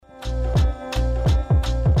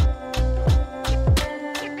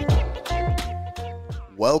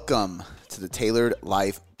Welcome to the Tailored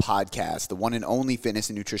Life Podcast, the one and only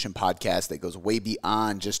fitness and nutrition podcast that goes way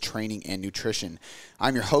beyond just training and nutrition.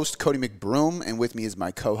 I'm your host, Cody McBroom, and with me is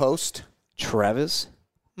my co-host, Travis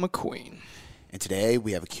McQueen. And today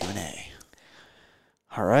we have a Q&A.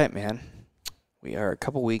 All right, man. We are a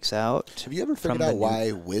couple weeks out. Have you ever figured out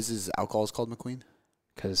why Wiz's alcohol is called McQueen?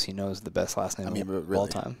 Because he knows the best last name of all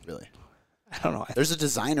time. Really? I don't know. There's a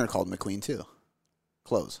designer called McQueen, too.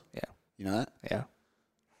 Clothes. Yeah. You know that? Yeah.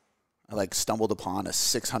 I stumbled upon a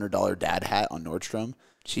 $600 dad hat on Nordstrom.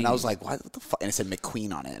 Jeez. And I was like, what the fuck? And it said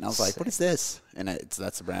McQueen on it. And I was like, what is this? And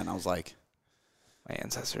that's the brand. I was like, my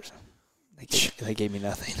ancestors. They gave me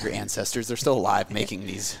nothing. Your ancestors, they're still alive making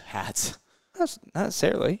these hats. Not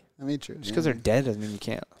necessarily. I mean, true. Just because they're dead doesn't mean you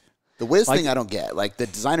can't. The Wiz thing I don't get. The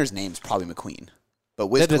designer's name's probably McQueen. But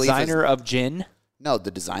Wiz the designer of gin? No,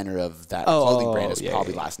 the designer of that clothing brand is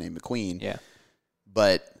probably last name McQueen. Yeah.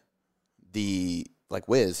 But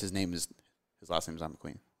Wiz, his last name is not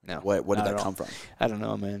McQueen. No. What did that come from? I don't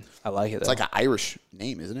know, man. I like it, though. It's like an Irish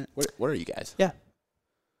name, isn't it? What are you guys? Yeah.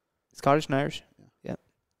 Scottish and Irish. Yeah.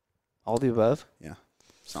 All the above. Yeah.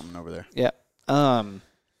 Something over there. Yeah.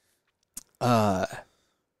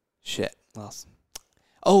 Shit. Lost.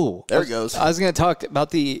 Oh. There it goes. I was going to talk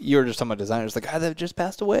about you were just talking about designers. The guy that just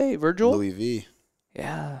passed away, Virgil. Louis V.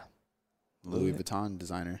 Yeah. Louis Vuitton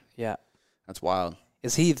designer. Yeah. That's wild.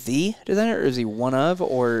 Is he the designer or is he one of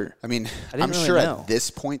or? I mean, I'm really sure at this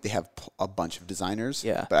point they have a bunch of designers.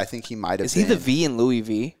 Yeah. But I think he might have Is he the V in Louis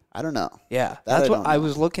V? I don't know. Yeah. That's what I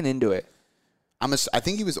was looking into it. I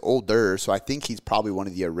think he was older, so I think he's probably one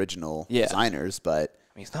of the original designers, but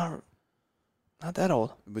I mean, he's not that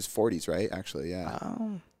old. It was 40s, right? Actually, yeah.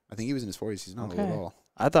 I think he was in his 40s. He's not old at all.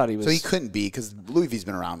 I thought he was. So he couldldn't be because Louis V's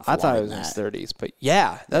been around for I thought he was in his 30s, but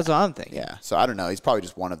yeah, that's what I'm thinking. Yeah, so I don't know. He's probably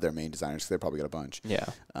just one of their main designers because they probably got a bunch. Yeah.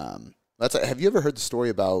 Have you ever heard the story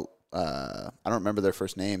about, I don't remember their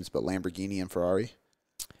first names, but Lamborghini and Ferrari?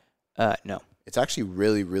 No. It's actually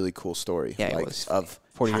really, really cool story. Yeah, it was of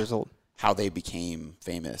 40 years old. How they became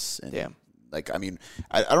famous. And yeah. I mean,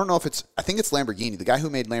 I don't know if I think it's Lamborghini. The guy who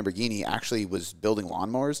made Lamborghini actually was building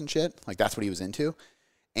lawnmowers and shit. That's what he was into.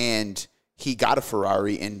 And he got a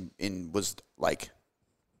Ferrari and was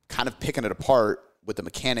kind of picking it apart with the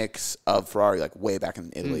mechanics of Ferrari, way back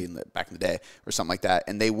in Italy back in the day or something like that.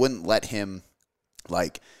 And they wouldn't let him,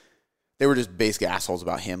 they were just basically assholes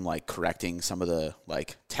about him, correcting some of the,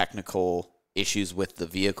 technical issues with the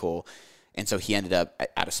vehicle. And so he ended up,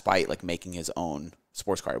 out of spite, making his own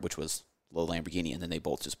sports car, which was the Lamborghini, and then they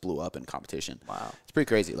both just blew up in competition. Wow. It's pretty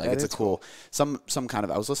crazy. It's a cool, some kind of,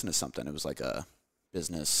 I was listening to something. It was a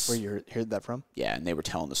business. Where you heard that from? Yeah, and they were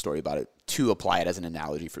telling the story about it to apply it as an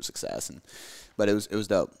analogy for success. But it was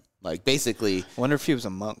dope. Basically. I wonder if he was a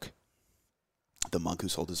monk. The monk who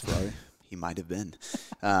sold his Ferrari? He might have been.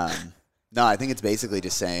 No, I think it's basically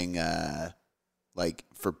just saying,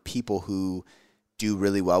 for people who do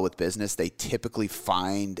really well with business, they typically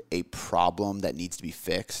find a problem that needs to be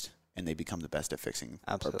fixed, and they become the best at fixing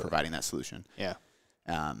or providing that solution. Yeah.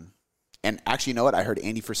 And actually, you know what? I heard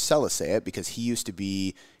Andy Frisella say it because he used to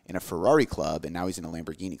be in a Ferrari club, and now he's in a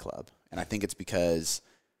Lamborghini club. And I think it's because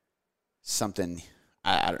something,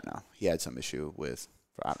 I don't know. He had some issue with,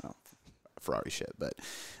 I don't know, Ferrari shit. But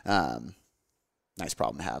nice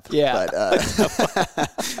problem to have. Yeah.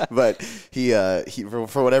 But he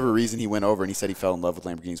for whatever reason, he went over and he said he fell in love with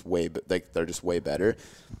Lamborghinis they're just way better.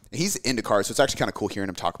 He's into cars, so it's actually kind of cool hearing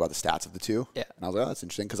him talk about the stats of the two. Yeah. And I was like, oh, that's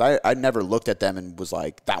interesting. Because I never looked at them and was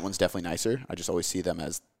like, that one's definitely nicer. I just always see them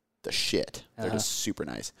as the shit. They're just super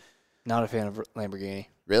nice. Not a fan of Lamborghini.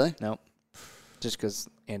 Really? No. Just because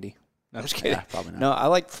Andy. No, I'm just kidding. Yeah, probably not. No, I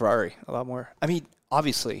like Ferrari a lot more. I mean,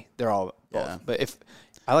 obviously, they're all both. Yeah. But if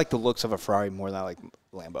I like the looks of a Ferrari more than I like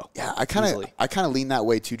Lambo. Yeah, I kind of lean that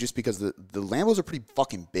way too, just because the Lambos are pretty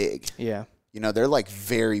fucking big. Yeah. They're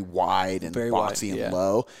very wide and very boxy and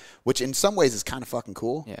low, which in some ways is kind of fucking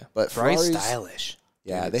cool. Yeah. But Ferrari's stylish.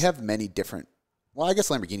 Yeah, they have many different. Well, I guess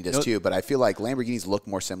Lamborghini does too, but I feel like Lamborghinis look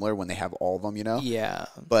more similar when they have all of them, Yeah.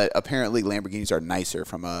 But apparently Lamborghinis are nicer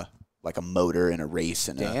from a motor and a race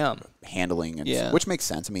and a handling, and which makes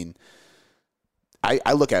sense. I mean,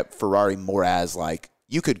 I look at Ferrari more as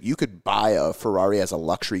you could buy a Ferrari as a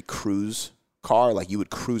luxury cruise car, you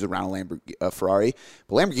would cruise around a Ferrari,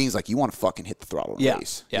 but Lamborghini's you want to fucking hit the throttle and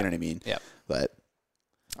race. You know what I mean? Yeah. But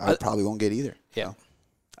I probably won't get either. Yeah.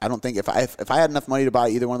 I don't think if I had enough money to buy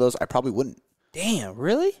either one of those, I probably wouldn't. Damn,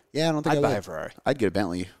 really? Yeah, I don't think I'd buy a Ferrari. I'd get a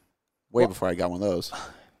Bentley way before I got one of those.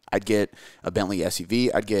 I'd get a Bentley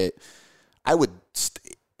SUV. I would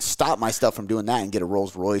stop my stuff from doing that and get a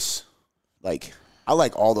Rolls Royce. I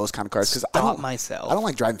like all those kind of cars because I don't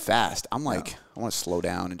like driving fast. I want want to slow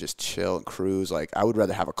down and just chill and cruise. Like, I would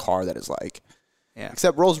rather have a car that is like, Yeah.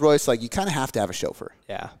 except Rolls-Royce, like, you kind of have to have a chauffeur.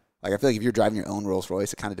 Yeah. Like, I feel like if you're driving your own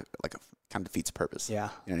Rolls-Royce, it kind of defeats the purpose. Yeah.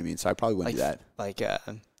 You know what I mean? So I probably wouldn't do that. Like,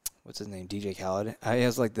 what's his name? DJ Khaled. He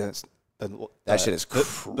has like That shit is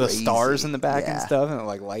crazy. the stars in the back and Yeah. stuff, and it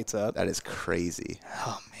like lights up. That is crazy.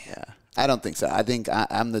 Oh man. Yeah. I don't think so. I think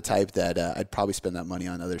I'm the type that I'd probably spend that money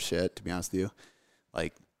on other shit, to be honest with you.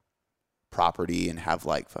 Like property and have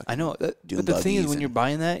like fucking I know. But dune the thing is, buggies when you're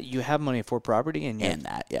buying that, you have money for property, and and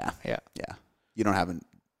that, yeah. yeah. Yeah. You don't have an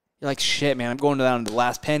You're like, shit, man. I'm going down to the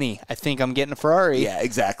last penny. I think I'm getting a Ferrari. Yeah,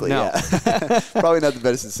 exactly. No. Yeah. Probably not the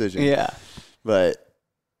best decision. Yeah. But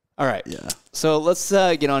All right. yeah. So let's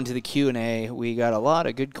get on to the Q&A. We got a lot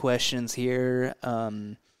of good questions here.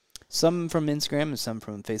 Some from Instagram and some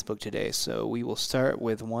from Facebook today. So we will start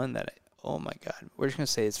with one that, oh my God, we're just going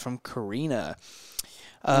to say it's from Karina.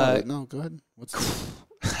 No, go ahead.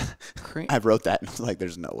 I wrote that and I was like,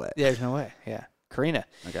 there's no way. There's no way. Yeah. Karina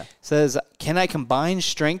Okay. says, can I combine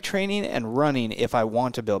strength training and running if I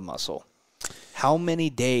want to build muscle? How many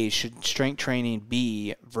days should strength training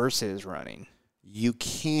be versus running? You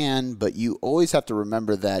can, but you always have to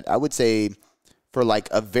remember that I would say for like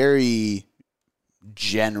a very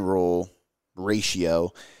general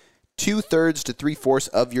ratio, 2/3 to 3/4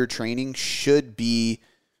 of your training should be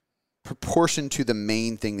proportioned to the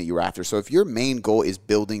main thing that you're after. So if your main goal is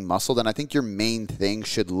building muscle, then I think your main thing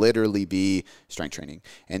should literally be strength training.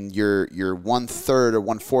 And your 1/3 or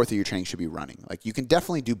 1/4 of your training should be running. Like, you can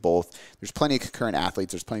definitely do both. There's plenty of concurrent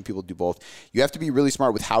athletes. There's plenty of people who do both. You have to be really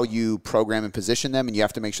smart with how you program and position them, and you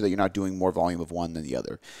have to make sure that you're not doing more volume of one than the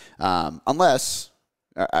other. Unless,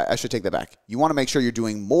 I should take that back. You want to make sure you're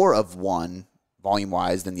doing more of one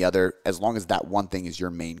volume-wise than the other, as long as that one thing is your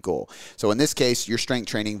main goal. So in this case, your strength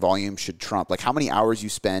training volume should trump. Like, how many hours you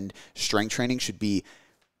spend strength training should be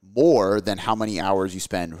more than how many hours you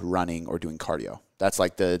spend running or doing cardio. That's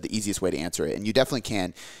like the easiest way to answer it. And you definitely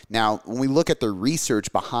can. Now, when we look at the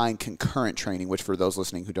research behind concurrent training, which for those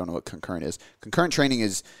listening who don't know what concurrent training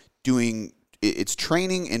is it's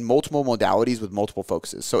training in multiple modalities with multiple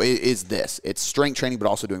focuses. So it is this. It's strength training, but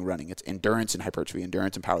also doing running. It's endurance and hypertrophy,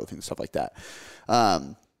 endurance and powerlifting, and stuff like that.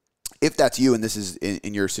 If that's you and this is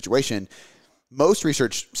in your situation, most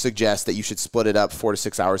research suggests that you should split it up 4 to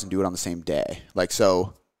 6 hours and do it on the same day. Like,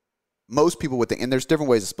 so most people would think, and there's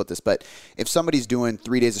different ways to split this, but if somebody's doing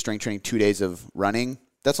 3 days of strength training, 2 days of running,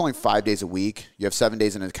 that's only 5 days a week. You have 7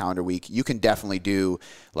 days in a calendar week. You can definitely do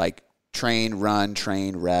like train, run,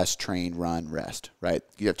 train, rest, train, run, rest, right?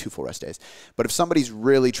 You have 2 full rest days. But if somebody's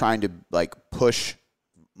really trying to like push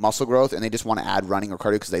muscle growth and they just want to add running or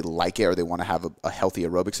cardio because they like it or they want to have a healthy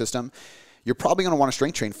aerobic system, you're probably going to want to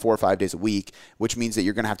strength train 4 or 5 days a week, which means that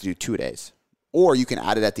you're going to have to do 2 days. Or you can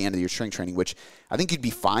add it at the end of your strength training, which I think you'd be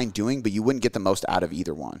fine doing, but you wouldn't get the most out of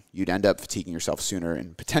either one. You'd end up fatiguing yourself sooner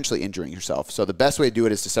and potentially injuring yourself. So the best way to do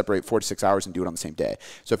it is to separate 4 to 6 hours and do it on the same day.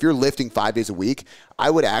 So if you're lifting 5 days a week, I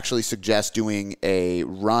would actually suggest doing a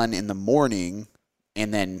run in the morning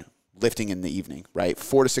and then lifting in the evening, right?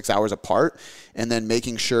 4 to 6 hours apart, and then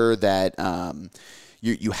making sure that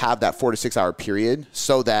you have that 4 to 6 hour period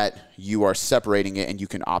so that you are separating it and you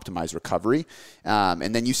can optimize recovery.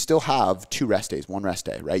 And then you still have 2 rest days, 1 rest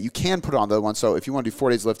day, right? You can put it on the other one. So if you want to do 4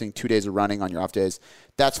 days lifting, 2 days of running on your off days,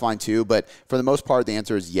 that's fine too. But for the most part, the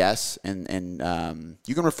answer is yes. And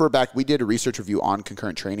you can refer back. We did a research review on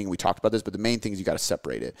concurrent training. We talked about this, but the main thing is you got to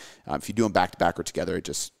separate it. If you do them back to back or together, it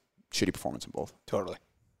just shitty performance in both. Totally.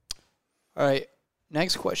 All right.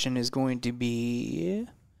 Next question is going to be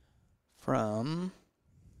from...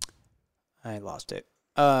 I lost it.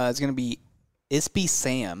 It's going to be Ispy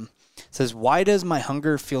Sam. It says, why does my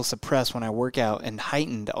hunger feel suppressed when I work out and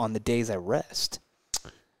heightened on the days I rest?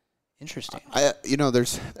 Interesting.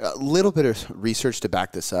 There's a little bit of research to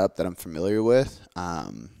back this up that I'm familiar with.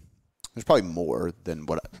 There's probably more than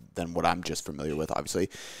what I'm just familiar with, obviously.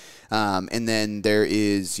 And then there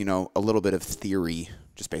is, a little bit of theory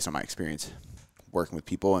just based on my experience working with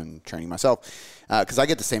people and training myself, because I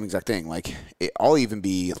get the same exact thing. Like, I'll even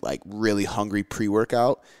be like really hungry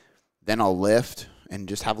pre-workout, then I'll lift and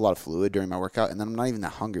just have a lot of fluid during my workout, and then I'm not even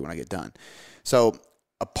that hungry when I get done. So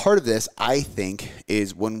a part of this, I think,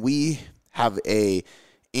 is when we have a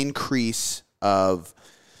increase of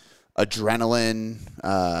adrenaline,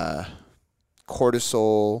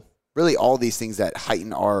 cortisol, really all these things that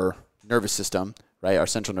heighten our nervous system, right? Our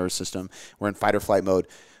central nervous system. We're in fight or flight mode.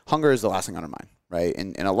 Hunger is the last thing on our mind, right?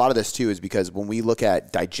 And a lot of this too is because when we look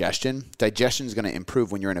at digestion is going to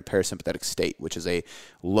improve when you're in a parasympathetic state, which is a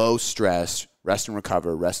low stress, rest and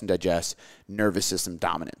recover, rest and digest, nervous system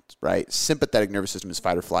dominant, right? Sympathetic nervous system is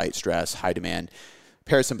fight or flight, stress, high demand.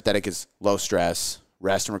 Parasympathetic is low stress,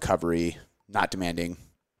 rest and recovery, not demanding.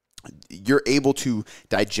 You're able to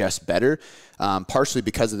digest better, partially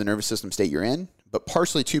because of the nervous system state you're in, but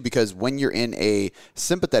partially too because when you're in a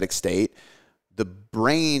sympathetic state, the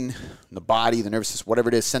brain, the body, the nervous system, whatever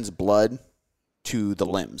it is, sends blood to the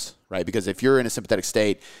limbs, right? Because if you're in a sympathetic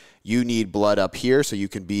state, you need blood up here so you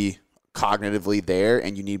can be cognitively there,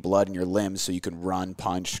 and you need blood in your limbs so you can run,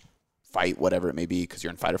 punch, fight, whatever it may be, because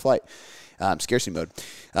you're in fight or flight, scarcity mode.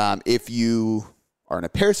 If you are in a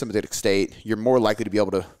parasympathetic state, you're more likely to be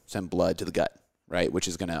able to send blood to the gut, right? Which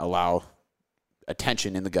is going to allow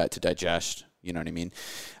attention in the gut to digest, you know what I mean?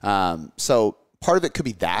 So part of it could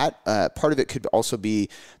be that. Part of it could also be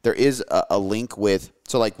there is a link with,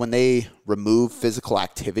 so like when they remove physical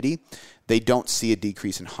activity, they don't see a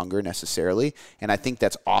decrease in hunger necessarily. And I think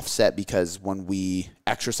that's offset because when we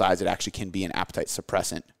exercise, it actually can be an appetite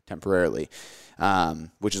suppressant temporarily,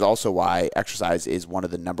 which is also why exercise is one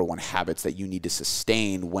of the number one habits that you need to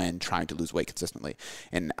sustain when trying to lose weight consistently.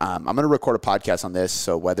 And I'm going to record a podcast on this,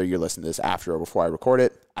 so whether you're listening to this after or before I record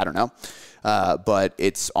it, I don't know. But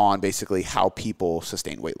it's on basically how people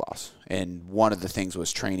sustain weight loss. And one of the things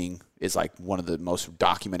was training is like one of the most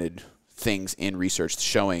documented things in research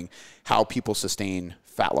showing how people sustain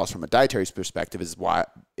fat loss from a dietary perspective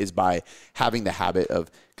is by having the habit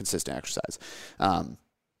of consistent exercise.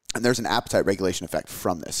 And there's an appetite regulation effect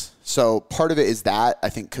from this. So part of it is that, I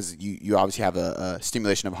think, because you obviously have a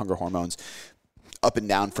stimulation of hunger hormones up and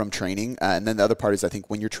down from training. And then the other part is, I think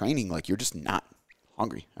when you're training, like, you're just not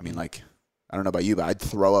hungry. I mean, like, I don't know about you, but I'd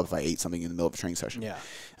throw up if I ate something in the middle of a training session. Yeah.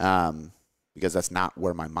 Because that's not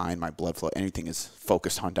where my mind, my blood flow, anything is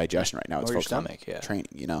focused on digestion right now. It's focused stomach, on training,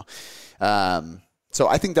 you know. So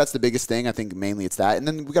I think that's the biggest thing. I think mainly it's that. And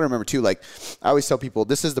then we got to remember too, like I always tell people,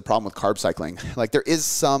 this is the problem with carb cycling. Like there is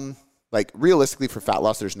some, like realistically for fat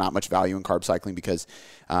loss, there's not much value in carb cycling because,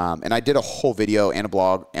 and I did a whole video and a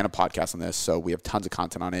blog and a podcast on this. So we have tons of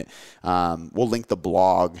content on it. We'll link the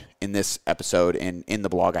blog in this episode, and in the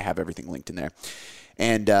blog, I have everything linked in there.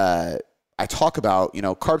 And, I talk about, you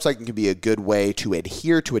know, carb cycling can be a good way to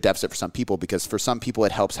adhere to a deficit for some people, because for some people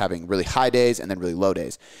it helps having really high days and then really low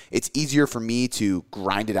days. It's easier for me to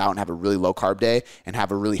grind it out and have a really low carb day and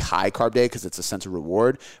have a really high carb day because it's a sense of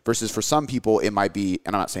reward, versus for some people it might be,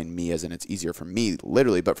 and I'm not saying me as in it's easier for me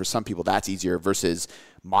literally, but for some people that's easier versus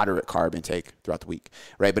moderate carb intake throughout the week,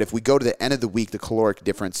 right? But if we go to the end of the week, the caloric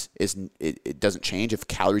difference is, it doesn't change. If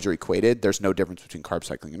calories are equated, there's no difference between carb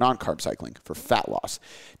cycling and non-carb cycling for fat loss.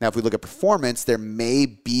 Now, if we look at performance, there may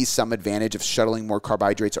be some advantage of shuttling more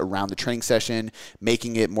carbohydrates around the training session,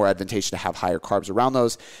 making it more advantageous to have higher carbs around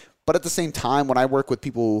those. But at the same time, when I work with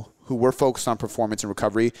people who were focused on performance and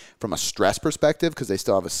recovery from a stress perspective, because they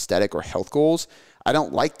still have aesthetic or health goals, I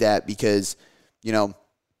don't like that because, you know,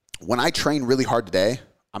 when I train really hard today,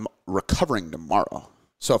 I'm recovering tomorrow.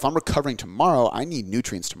 So if I'm recovering tomorrow, I need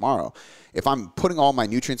nutrients tomorrow. If I'm putting all my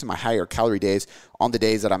nutrients in my higher calorie days on the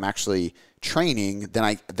days that I'm actually training,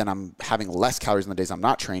 then I'm having less calories on the days I'm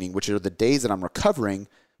not training, which are the days that I'm recovering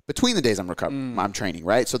between the days I'm training,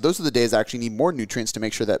 right? So those are the days I actually need more nutrients to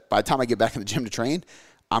make sure that by the time I get back in the gym to train,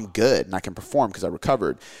 I'm good and I can perform because I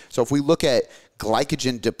recovered. So if we look at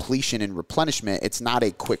glycogen depletion and replenishment, it's not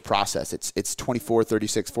a quick process. It's 24,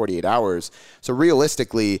 36, 48 hours. So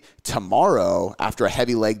realistically, tomorrow, after a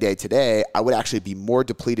heavy leg day today, I would actually be more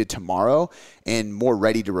depleted tomorrow and more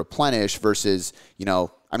ready to replenish versus, you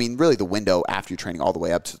know, I mean, really the window after you're training all the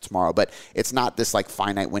way up to tomorrow, but it's not this like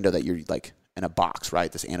finite window that you're like in a box, right?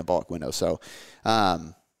 This anabolic window. So I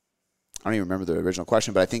don't even remember the original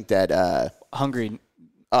question, but I think that hungry.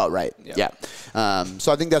 Oh, right. Yeah.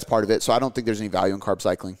 So I think that's part of it. So I don't think there's any value in carb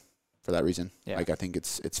cycling for that reason. Yeah. Like I think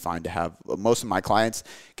it's fine to have. Most of my clients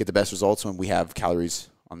get the best results when we have calories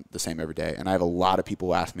on the same every day. And I have a lot of people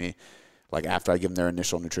who ask me, like after I give them their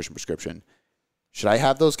initial nutrition prescription, should I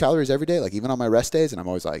have those calories every day? Like even on my rest days? And I'm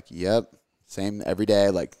always like, yep, same every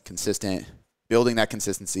day, like consistent. Building that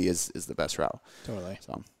consistency is the best route. Totally.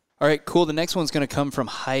 So. All right, cool. The next one's going to come from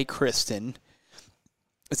Hi Kristen.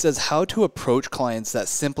 It says how to approach clients that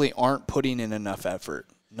simply aren't putting in enough effort.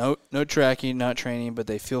 No tracking, not training, but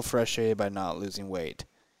they feel frustrated by not losing weight.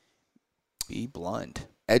 Be blunt.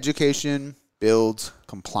 Education builds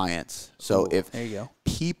compliance. So if there you go.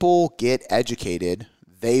 People get educated,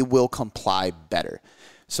 they will comply better.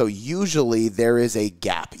 So usually there is a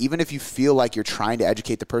gap. Even if you feel like you're trying to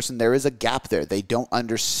educate the person, there is a gap there. They don't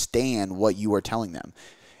understand what you are telling them.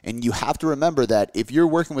 And you have to remember that if you're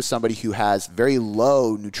working with somebody who has very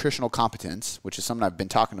low nutritional competence, which is something I've been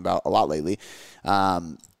talking about a lot lately,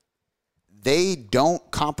 they don't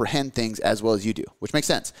comprehend things as well as you do, which makes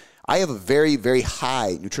sense. I have a very, very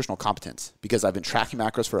high nutritional competence because I've been tracking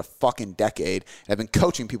macros for a fucking decade and I've been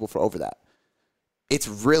coaching people for over that. It's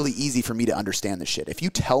really easy for me to understand this shit. If you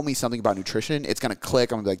tell me something about nutrition, it's going to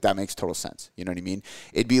click. I'm going to be like, that makes total sense. You know what I mean?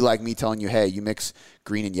 It'd be like me telling you, hey, you mix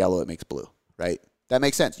green and yellow, it makes blue, right? That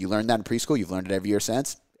makes sense. You learned that in preschool. You've learned it every year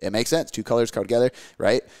since. It makes sense. Two colors go together,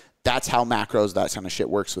 right? That's how macros, that kind of shit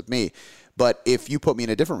works with me. But if you put me in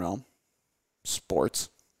a different realm, sports,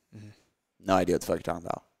 no idea what the fuck you're talking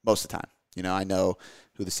about most of the time. You know, I know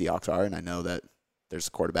who the Seahawks are, and I know that there's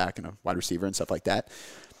a quarterback and a wide receiver and stuff like that.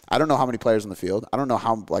 I don't know how many players on the field. I don't know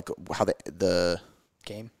how the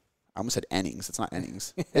game. I almost said innings. It's not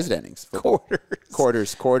innings. Is it innings?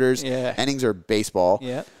 Quarters. Yeah. Innings are baseball.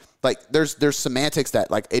 Yeah. Like there's semantics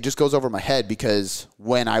that like it just goes over my head because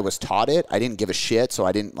when I was taught it, I didn't give a shit, so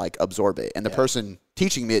I didn't like absorb it. And the person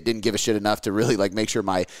teaching me it didn't give a shit enough to really like make sure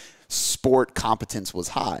my sport competence was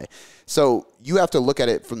high. So you have to look at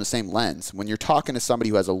it from the same lens. When you're talking to somebody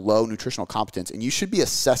who has a low nutritional competence, and you should be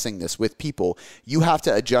assessing this with people, you have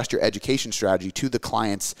to adjust your education strategy to the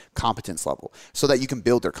client's competence level so that you can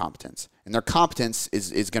build their competence. And their competence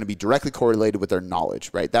is going to be directly correlated with their knowledge,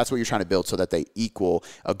 right? That's what you're trying to build so that they equal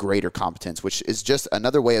a greater competence, which is just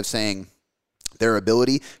another way of saying their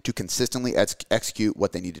ability to consistently execute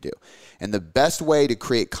what they need to do. And the best way to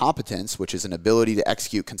create competence, which is an ability to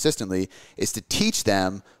execute consistently, is to teach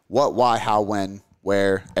them what, why, how, when,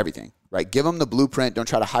 where, everything, right? Give them the blueprint. Don't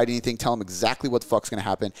try to hide anything. Tell them exactly what the fuck's going to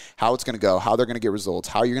happen, how it's going to go, how they're going to get results,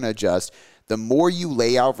 how you're going to adjust. The more you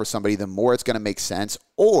lay out for somebody, the more it's going to make sense,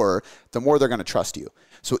 or the more they're going to trust you.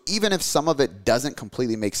 So even if some of it doesn't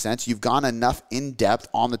completely make sense, you've gone enough in depth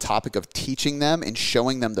on the topic of teaching them and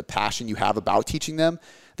showing them the passion you have about teaching them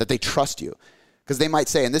that they trust you. Because they might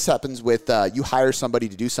say, and this happens with you hire somebody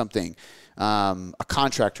to do something, a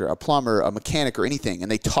contractor, a plumber, a mechanic, or anything,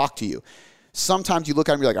 and they talk to you. Sometimes you look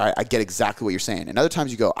at them and you're like, all right, I get exactly what you're saying. And other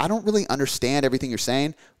times you go, I don't really understand everything you're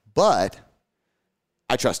saying, but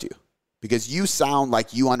I trust you. Because you sound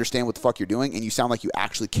like you understand what the fuck you're doing, and you sound like you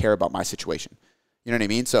actually care about my situation. You know what I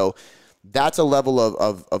mean? So that's a level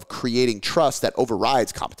of creating trust that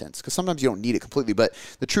overrides competence, because sometimes you don't need it completely. But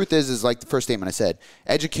the truth is like the first statement I said,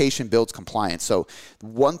 education builds compliance. So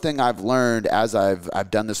one thing I've learned as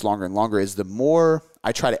I've done this longer and longer is the more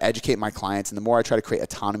I try to educate my clients and the more I try to create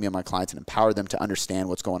autonomy on my clients and empower them to understand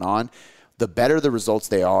what's going on, the better the results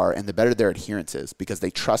they are and the better their adherence is, because they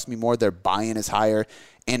trust me more, their buy-in is higher,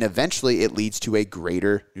 and eventually it leads to a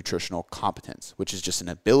greater nutritional competence, which is just an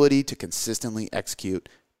ability to consistently execute,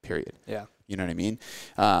 period. Yeah. You know what I mean?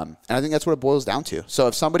 And I think that's what it boils down to. So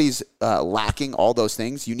if somebody's lacking all those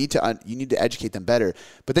things, you need to educate them better.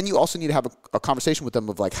 But then you also need to have a conversation with them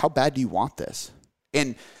of like, how bad do you want this?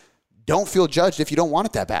 And don't feel judged if you don't want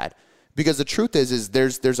it that bad. Because the truth is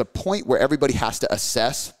there's a point where everybody has to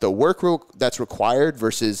assess the work that's required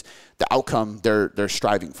versus the outcome they're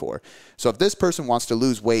striving for. So if this person wants to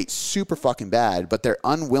lose weight super fucking bad, but they're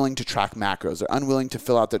unwilling to track macros, they're unwilling to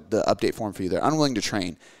fill out the update form for you, they're unwilling to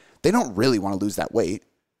train, they don't really want to lose that weight.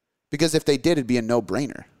 Because if they did, it'd be a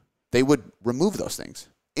no-brainer. They would remove those things.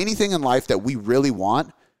 Anything in life that we really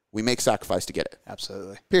want, we make sacrifice to get it.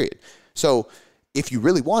 Absolutely. Period. So if you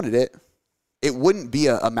really wanted it, it wouldn't be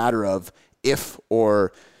a matter of if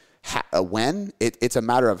or when. It's a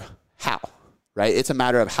matter of how, right? It's a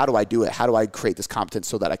matter of how do I do it? How do I create this competence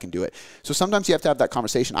so that I can do it? So sometimes you have to have that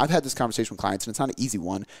conversation. I've had this conversation with clients, and it's not an easy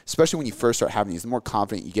one, especially when you first start having these. The more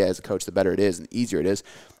confident you get as a coach, the better it is and the easier it is.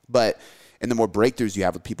 And the more breakthroughs you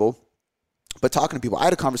have with people. But talking to people, I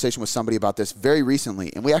had a conversation with somebody about this very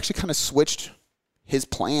recently, and we actually kind of switched his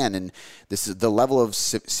plan and this is the level of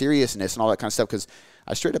seriousness and all that kind of stuff, because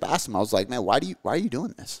I straight up asked him, I was like, man, why are you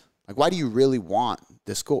doing this? Like, why do you really want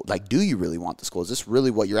this goal? Like, do you really want this goal? Is this really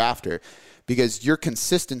what you're after? Because your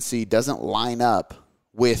consistency doesn't line up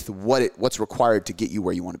with what's required to get you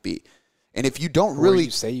where you want to be. And if you don't really... Where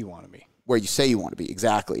you say you want to be. Where you say you want to be,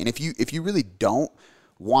 exactly. And if you really don't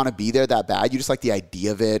want to be there that bad, you just like the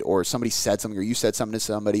idea of it, or somebody said something, or you said something to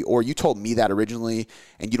somebody, or you told me that originally,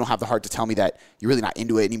 and you don't have the heart to tell me that you're really not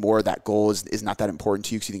into it anymore, that goal is not that important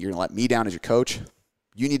to you because you think you're going to let me down as your coach,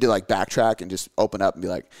 you need to like backtrack and just open up and be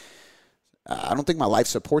like, I don't think my life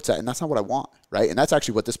supports that, and that's not what I want, right? And that's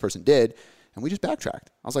actually what this person did, and we just backtracked.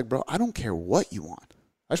 I was like, bro, I don't care what you want.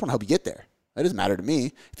 I just want to help you get there. That doesn't matter to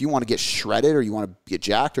me. If you want to get shredded, or you want to get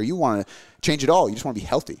jacked, or you want to change it all, you just want to be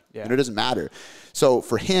healthy. Yeah. And it doesn't matter. So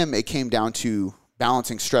for him, it came down to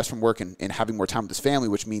balancing stress from work and having more time with his family,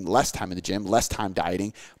 which means less time in the gym, less time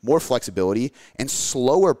dieting, more flexibility, and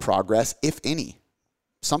slower progress, if any.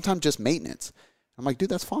 Sometimes just maintenance. I'm like, dude,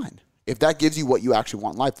 that's fine. If that gives you what you actually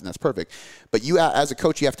want in life, then that's perfect. But you, as a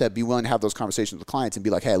coach, you have to be willing to have those conversations with clients and be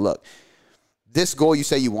like, hey, look, this goal you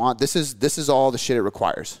say you want, this is all the shit it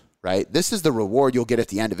requires, right? This is the reward you'll get at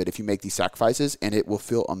the end of it if you make these sacrifices, and it will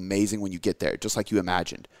feel amazing when you get there, just like you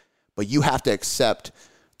imagined. But you have to accept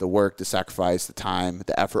the work, the sacrifice, the time,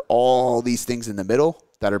 the effort, all these things in the middle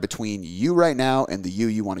that are between you right now and the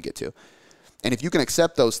you want to get to. And if you can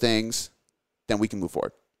accept those things, then we can move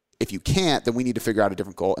forward. If you can't, then we need to figure out a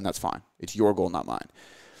different goal, and that's fine. It's your goal, not mine.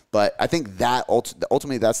 But I think that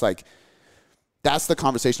ultimately that's the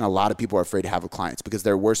conversation a lot of people are afraid to have with clients, because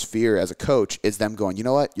their worst fear as a coach is them going, you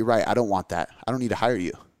know what, you're right, I don't want that. I don't need to hire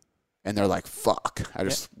you. And they're like, fuck, I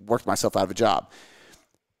just worked myself out of a job.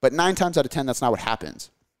 But 9 times out of 10, that's not what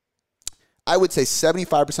happens. I would say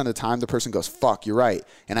 75% of the time the person goes, fuck, you're right,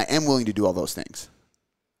 and I am willing to do all those things.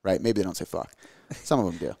 Right? Maybe they don't say fuck. Some of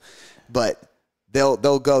them do. But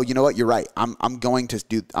they'll go, you know what, you're right. I'm going to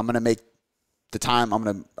make the time.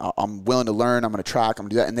 I'm willing to learn. I'm going to track. I'm going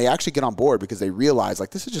to do that. And they actually get on board because they realize, like,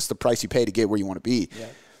 this is just the price you pay to get where you want to be. Yeah.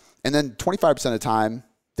 And then 25% of the time,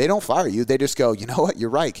 they don't fire you. They just go, you know what, you're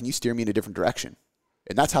right. Can you steer me in a different direction?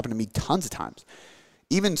 And that's happened to me tons of times.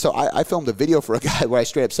 Even so, I filmed a video for a guy where I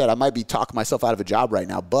straight up said, I might be talking myself out of a job right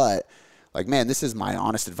now, but like, man, this is my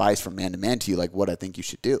honest advice from man to man to you, like what I think you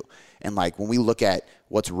should do. And like, when we look at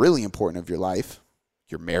what's really important of your life,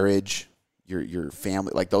 your marriage, your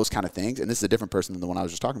family, like those kind of things, and this is a different person than the one I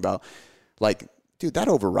was just talking about, like, dude, that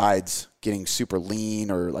overrides getting super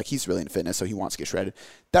lean, or like, he's really into fitness, so he wants to get shredded.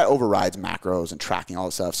 That overrides macros and tracking all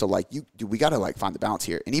this stuff. So like, we got to like find the balance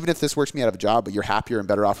here. And even if this works me out of a job, but you're happier and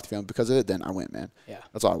better off with your family because of it, then I win, man. Yeah.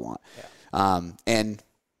 That's all I want. Yeah. And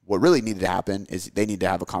what really needed to happen is they need to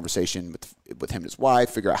have a conversation with him and his wife,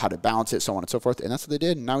 figure out how to balance it, so on and so forth. And that's what they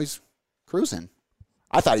did. And now he's cruising.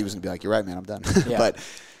 I thought he was going to be like, you're right, man, I'm done. Yeah. But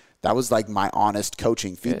that was like my honest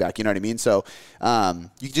coaching feedback. You know what I mean? So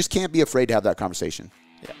you just can't be afraid to have that conversation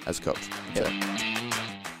as a coach.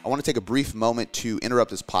 I want to take a brief moment to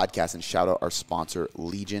interrupt this podcast and shout out our sponsor,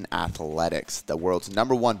 Legion Athletics, the world's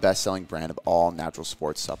 #1 best-selling brand of all natural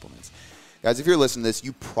sports supplements. Guys, if you're listening to this,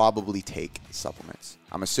 you probably take supplements.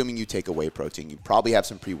 I'm assuming you take a whey protein. You probably have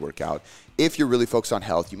some pre-workout. If you're really focused on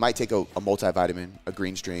health, you might take a multivitamin, a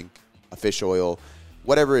greens drink, a fish oil,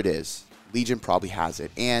 whatever it is. Legion probably has it.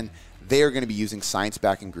 And they are going to be using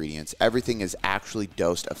science-backed ingredients. Everything is actually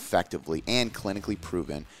dosed effectively and clinically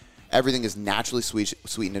proven. Everything is naturally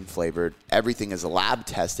sweetened and flavored. Everything is lab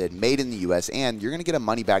tested, made in the U.S., and you're going to get a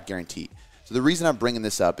money-back guarantee. So the reason I'm bringing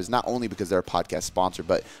this up is not only because they're a podcast sponsor,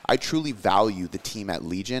 but I truly value the team at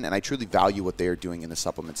Legion, and I truly value what they are doing in the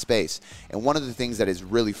supplement space. And one of the things that is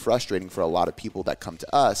really frustrating for a lot of people that come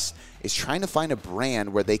to us is trying to find a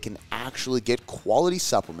brand where they can actually get quality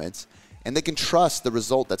supplements and they can trust the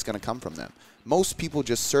result that's going to come from them. Most people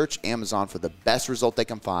just search Amazon for the best result they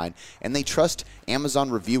can find, and they trust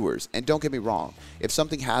Amazon reviewers. And don't get me wrong, if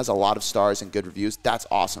something has a lot of stars and good reviews, that's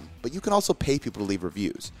awesome. But you can also pay people to leave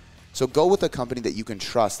reviews. So go with a company that you can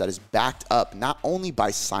trust, that is backed up not only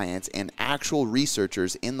by science and actual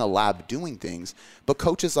researchers in the lab doing things, but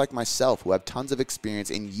coaches like myself who have tons of experience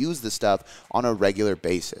and use this stuff on a regular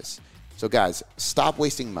basis. So guys, stop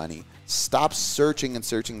wasting money. Stop searching and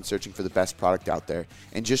searching and searching for the best product out there,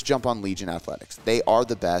 and just jump on Legion Athletics. They are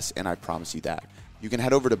the best, and I promise you that. You can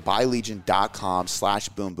head over to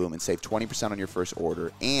buylegion.com/boomboom and save 20% on your first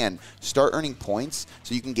order and start earning points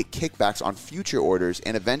so you can get kickbacks on future orders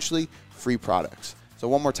and eventually free products. So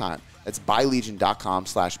one more time, that's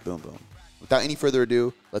buylegion.com/boomboom. Without any further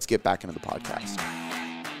ado, let's get back into the podcast.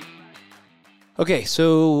 Okay,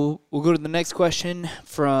 so we'll go to the next question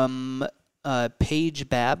from Paige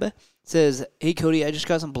Babb. It says, hey, Cody, I just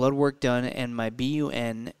got some blood work done and my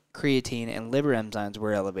BUN, creatine, and liver enzymes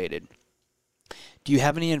were elevated. Do you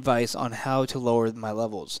have any advice on how to lower my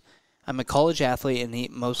levels? I'm a college athlete and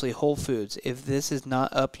eat mostly whole foods. If this is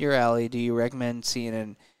not up your alley, do you recommend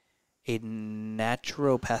seeing a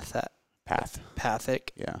naturopathic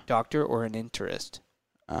doctor or an internist?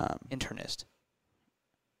 Internist.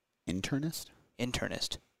 Internist?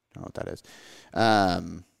 Internist. I don't know what that is.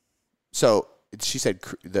 So she said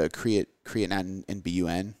the creatine and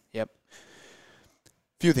BUN. Yep.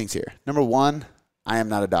 Few things here. Number one, I am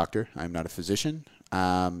not a doctor. I am not a physician,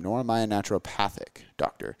 nor am I a naturopathic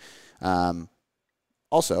doctor.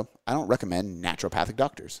 Also, I don't recommend naturopathic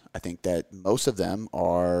doctors. I think that most of them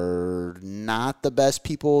are not the best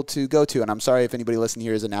people to go to. And I'm sorry if anybody listening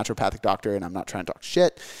here is a naturopathic doctor, and I'm not trying to talk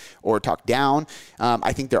shit or talk down.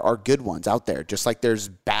 I think there are good ones out there, just like there's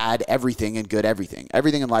bad everything and good everything.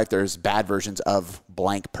 Everything in life, there's bad versions of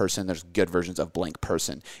blank person. There's good versions of blank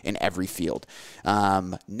person in every field.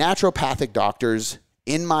 Naturopathic doctors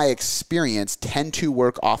in my experience, tend to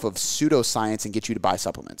work off of pseudoscience and get you to buy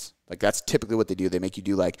supplements. Like that's typically what they do. They make you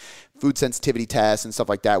do like food sensitivity tests and stuff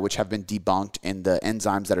like that, which have been debunked. And the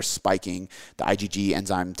enzymes that are spiking, the IgG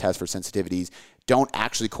enzyme test for sensitivities, don't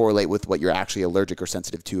actually correlate with what you're actually allergic or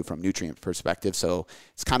sensitive to from nutrient perspective. So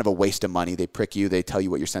it's kind of a waste of money. They prick you, they tell you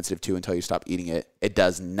what you're sensitive to until you stop eating it. It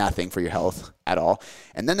does nothing for your health at all.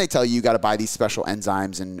 And then they tell you got to buy these special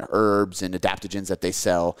enzymes and herbs and adaptogens that they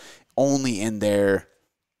sell only in their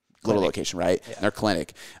little location, right? Yeah. Their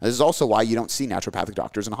clinic. And this is also why you don't see naturopathic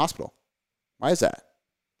doctors in a hospital. Why is that?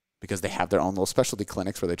 Because they have their own little specialty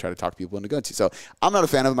clinics where they try to talk people into going to. So I'm not a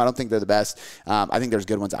fan of them. I don't think they're the best. I think there's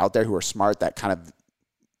good ones out there who are smart that kind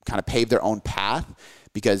of pave their own path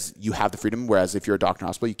because you have the freedom. Whereas if you're a doctor in a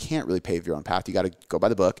hospital, you can't really pave your own path. You got to go by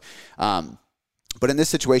the book. But in this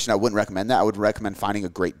situation, I wouldn't recommend that. I would recommend finding a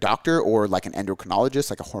great doctor or like an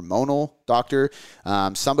endocrinologist, like a hormonal doctor,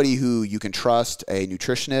 somebody who you can trust, a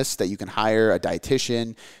nutritionist that you can hire, a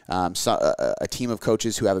dietitian, a team of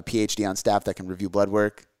coaches who have a PhD on staff that can review blood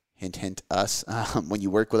work. Hint, hint, us, when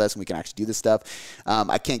you work with us and we can actually do this stuff.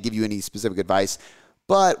 I can't give you any specific advice,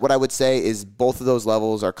 but what I would say is both of those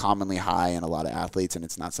levels are commonly high in a lot of athletes, and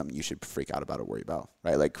it's not something you should freak out about or worry about,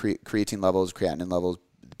 right? Like creatine levels, creatinine levels,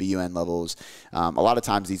 BUN levels. A lot of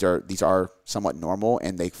times these are somewhat normal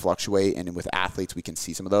and they fluctuate, and with athletes we can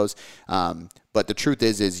see some of those. But the truth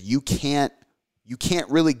is you can't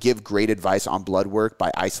really give great advice on blood work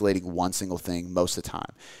by isolating one single thing most of the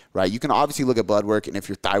time, right? You can obviously look at blood work, and if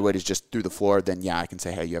your thyroid is just through the floor, then yeah, I can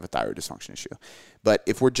say, hey, you have a thyroid dysfunction issue. But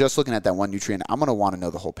if we're just looking at that one nutrient, I'm going to want to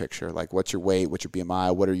know the whole picture. Like what's your weight, what's your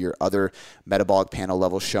BMI, what are your other metabolic panel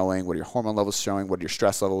levels showing, what are your hormone levels showing, what are your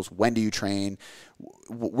stress levels, when do you train,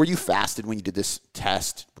 were you fasted when you did this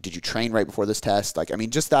test, did you train right before this test? Like, I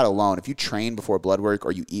mean, just that alone, if you train before blood work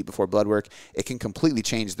or you eat before blood work, it can completely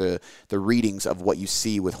change the readings of what you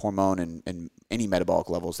see with hormone and any metabolic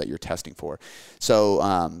levels that you're testing for.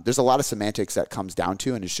 So there's a lot of semantics that comes down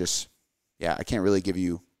to, and it's just, yeah, I can't really give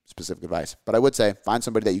you specific advice, but I would say find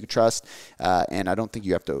somebody that you can trust, and I don't think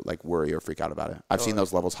you have to like worry or freak out about it. I've seen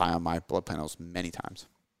those levels high on my blood panels many times.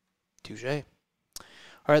 Touche. All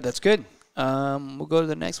right, that's good. We'll go to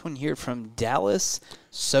the next one here from Dallas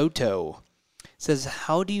Soto. It says,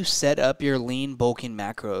 how do you set up your lean bulking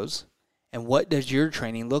macros, and what does your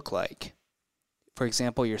training look like? For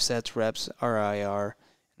example, your sets, reps, RIR,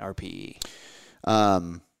 and RPE.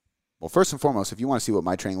 Well, first and foremost, if you want to see what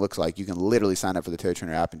my training looks like, you can literally sign up for the Terry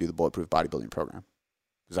Trainer app and do the Bulletproof Bodybuilding program,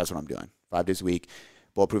 because that's what I'm doing. 5 days a week,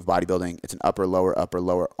 Bulletproof Bodybuilding. It's an upper,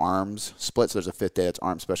 lower arms split, so there's a fifth day that's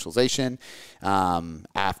arm specialization.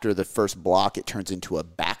 After the first block, it turns into a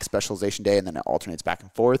back specialization day, and then it alternates back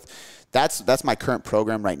and forth. That's my current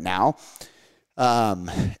program right now,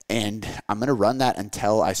 and I'm going to run that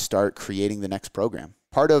until I start creating the next program.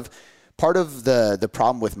 Part of the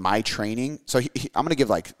problem with my training, so I'm going to give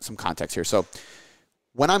like some context here. So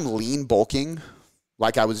when I'm lean bulking,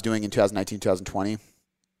 like I was doing in 2019, 2020,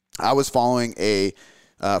 I was following a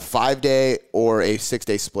 5-day or a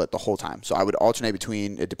 6-day split the whole time. So I would alternate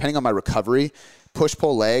between, depending on my recovery,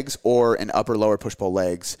 push-pull legs or an upper-lower push-pull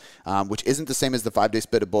legs, which isn't the same as the 5-day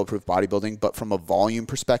split of Bulletproof Bodybuilding, but from a volume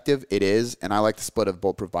perspective, it is. And I like the split of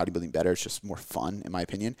Bulletproof Bodybuilding better. It's just more fun, in my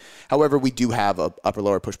opinion. However, we do have a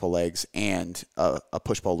upper-lower push-pull legs and a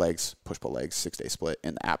push-pull legs 6-day split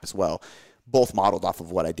in the app as well, both modeled off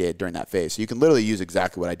of what I did during that phase. So you can literally use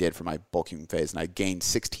exactly what I did for my bulking phase, and I gained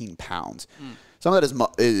 16 pounds. Some of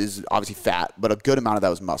that is obviously fat, but a good amount of that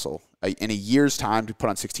was muscle. In a year's time, to put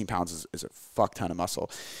on 16 pounds is a fuck ton of muscle.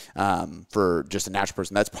 For just a natural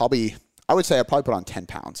person, that's probably, I would say I probably put on 10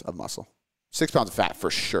 pounds of muscle. 6 pounds of fat for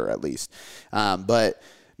sure, at least. But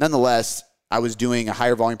nonetheless, I was doing a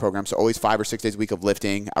higher volume program, so always 5 or 6 days a week of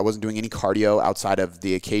lifting. I wasn't doing any cardio outside of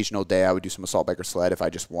the occasional day. I would do some assault bike or sled if I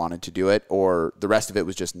just wanted to do it, or the rest of it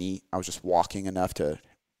was just neat. I was just walking enough to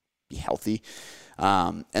be healthy.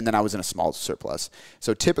 And then I was in a small surplus.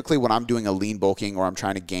 So typically when I'm doing a lean bulking or I'm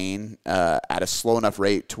trying to gain at a slow enough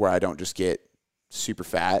rate to where I don't just get super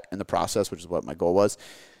fat in the process, which is what my goal was,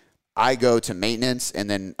 I go to maintenance, and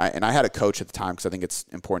then I had a coach at the time because I think it's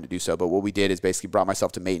important to do so. But what we did is basically brought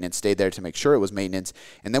myself to maintenance, stayed there to make sure it was maintenance,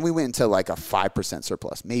 and then we went into like a 5%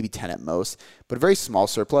 surplus, maybe 10 at most, but a very small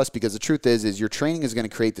surplus, because the truth is your training is going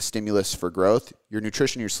to create the stimulus for growth. Your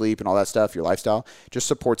nutrition, your sleep, and all that stuff, your lifestyle just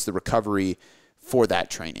supports the recovery for that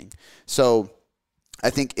training. So I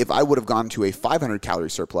think if I would have gone to a 500 calorie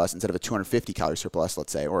surplus instead of a 250 calorie surplus,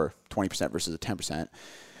 let's say, or 20% versus a 10%,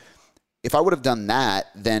 if I would have done that,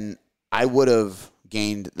 then I would have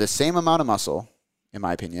gained the same amount of muscle, in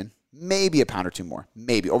my opinion, maybe a pound or two more,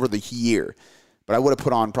 maybe over the year. But but I would have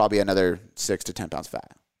put on probably another 6 to 10 pounds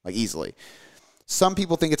fat, like easily. Some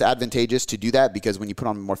people think it's advantageous to do that because when you put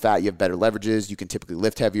on more fat, you have better leverages. You can typically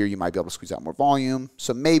lift heavier. You might be able to squeeze out more volume.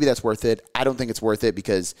 So maybe that's worth it. I don't think it's worth it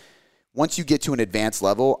because once you get to an advanced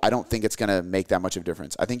level, I don't think it's going to make that much of a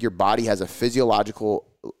difference. I think your body has a physiological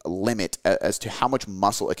limit as to how much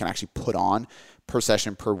muscle it can actually put on per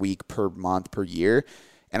session, per week, per month, per year.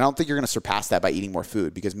 And I don't think you're going to surpass that by eating more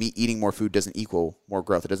food because me eating more food doesn't equal more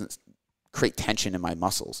growth. It doesn't create tension in my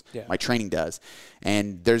muscles. Yeah. My training does.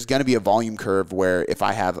 And there's going to be a volume curve where if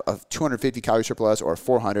I have a 250 calorie surplus or a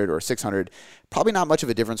 400 or a 600, probably not much of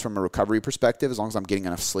a difference from a recovery perspective. As long as I'm getting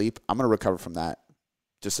enough sleep, I'm going to recover from that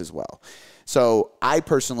just as well. So I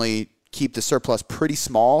personally keep the surplus pretty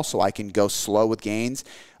small so I can go slow with gains.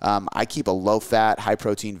 I keep a low fat, high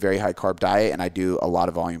protein, very high carb diet, and I do a lot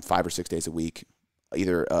of volume 5 or 6 days a week,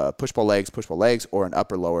 either push-pull legs, or an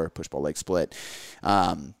upper-lower push-pull leg split.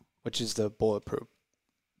 Which is the bulletproof.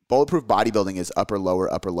 Bulletproof bodybuilding is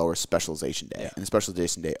upper-lower specialization day. Yeah. And the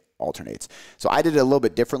specialization day alternates. So I did it a little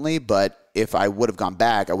bit differently, but if I would have gone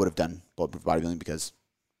back, I would have done bulletproof bodybuilding because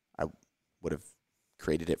I would have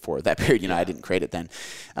created it for that period. I didn't create it then.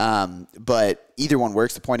 But either one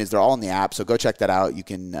works. The point is they're all in the app, so go check that out. You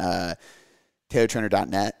can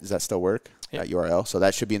TaylorTrainer.net. Does that still work? That URL. So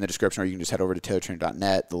that should be in the description, or you can just head over to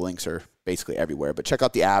TaylorTrainer.net. The links are basically everywhere. But check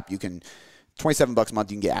out the app. You can $27 a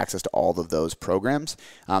month, you can get access to all of those programs.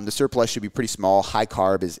 The surplus should be pretty small. High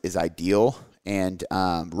carb is ideal. And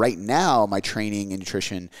right now, my training and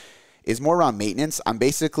nutrition is more around maintenance. I'm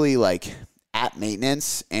basically like at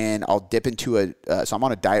maintenance, and I'll dip into so I'm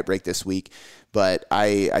on a diet break this week, but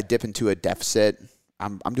I dip into a deficit.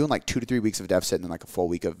 I'm doing like 2 to 3 weeks of deficit and then like a full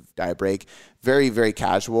week of diet break. Very, very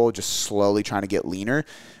casual, just slowly trying to get leaner.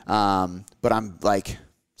 But I'm like,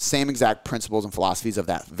 same exact principles and philosophies of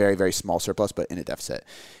that very, very small surplus, but in a deficit.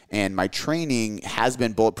 And my training has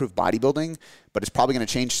been bulletproof bodybuilding, but it's probably going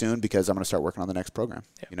to change soon because I'm going to start working on the next program.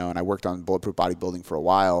 Yeah. And I worked on bulletproof bodybuilding for a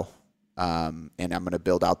while, and I'm going to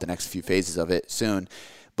build out the next few phases of it soon.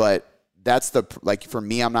 But that's for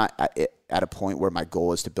me, I'm not at a point where my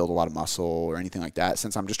goal is to build a lot of muscle or anything like that.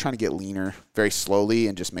 Since I'm just trying to get leaner very slowly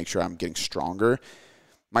and just make sure I'm getting stronger.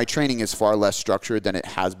 My training is far less structured than it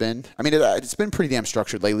has been. I mean, it's been pretty damn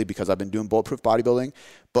structured lately because I've been doing bulletproof bodybuilding,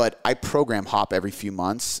 but I program hop every few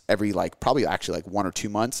months, probably 1 or 2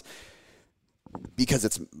 months, because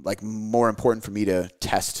it's like more important for me to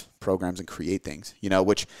test programs and create things,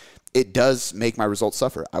 which it does make my results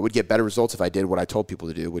suffer. I would get better results if I did what I told people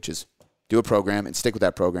to do, which is do a program and stick with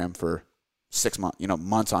that program for 6 months,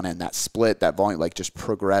 months on end, that split, that volume, like just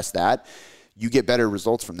progress that. You get better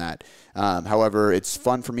results from that. However, it's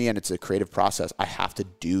fun for me and it's a creative process. I have to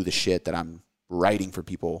do the shit that I'm writing for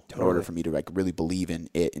people in order for me to really believe in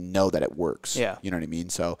it and know that it works. Yeah. You know what I mean?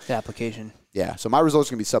 So the application. Yeah. So my results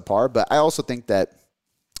are going to be subpar, but I also think that,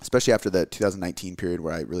 especially after the 2019 period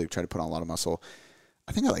where I really tried to put on a lot of muscle,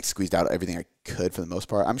 I think I squeezed out everything I could for the most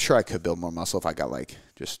part. I'm sure I could build more muscle if I got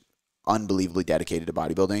just unbelievably dedicated to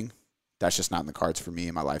bodybuilding. That's just not in the cards for me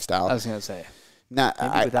and my lifestyle. I was going to say.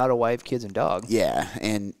 Without a wife, kids, and dog. Yeah,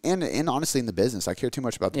 and honestly, in the business, I care too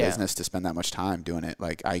much about the business to spend that much time doing it.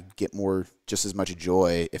 Like, I get just as much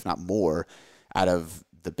joy, if not more, out of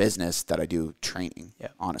the business that I do training,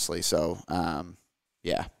 honestly. So,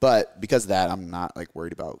 But because of that, I'm not,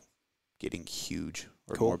 worried about getting huge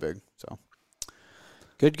or more big, so.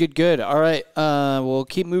 Good. All right, we'll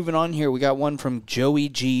keep moving on here. We got one from Joey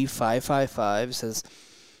G555. It says,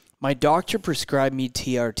 my doctor prescribed me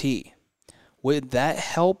TRT. Would that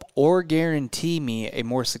help or guarantee me a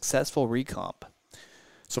more successful recomp?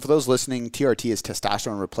 So for those listening, TRT is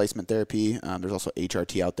testosterone replacement therapy. There's also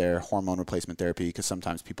HRT out there, hormone replacement therapy, because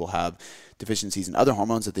sometimes people have deficiencies in other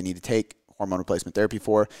hormones that they need to take hormone replacement therapy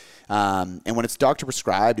for. And when it's doctor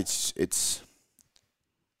prescribed,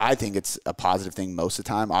 I think it's a positive thing most of the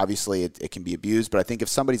time. Obviously, it can be abused, but I think if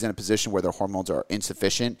somebody's in a position where their hormones are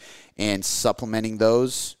insufficient and supplementing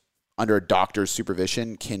those under a doctor's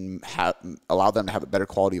supervision can allow them to have a better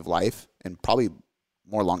quality of life and probably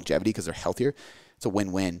more longevity because they're healthier. It's a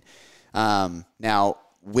win-win. Now,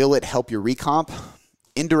 will it help your recomp?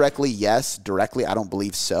 Indirectly, yes. Directly, I don't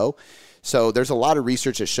believe so. So there's a lot of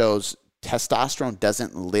research that shows testosterone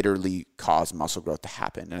doesn't literally cause muscle growth to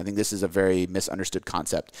happen. And I think this is a very misunderstood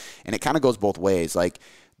concept. And it kind of goes both ways.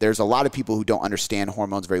 There's a lot of people who don't understand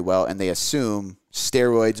hormones very well, and they assume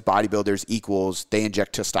steroids, bodybuilders equals they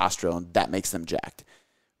inject testosterone. That makes them jacked.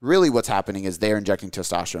 really what's happening is they're injecting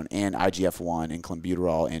testosterone and IGF-1 and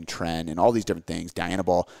clenbuterol and tren and all these different things,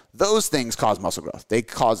 Dianabol. Those things cause muscle growth. They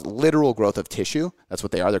cause literal growth of tissue. That's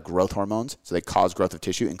what they are. They're growth hormones. So they cause growth of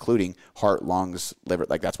tissue, including heart, lungs, liver.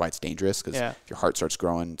 Like, that's why it's dangerous, because if your heart starts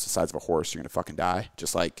growing, it's the size of a horse, you're going to fucking die.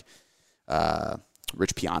 Just like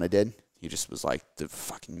Rich Piana did. He just was like the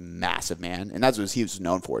fucking massive man. And that's what he was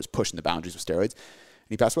known for, is pushing the boundaries with steroids.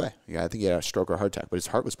 He passed away. Yeah, I think he had a stroke or a heart attack, but his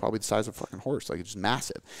heart was probably the size of a fucking horse. Like, it's just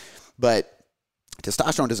massive. But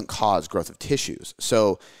testosterone doesn't cause growth of tissues.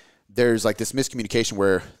 So there's like this miscommunication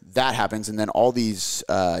where that happens, and then all these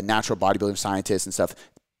natural bodybuilding scientists and stuff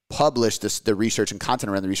publish the research and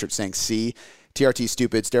content around the research saying, see, TRT is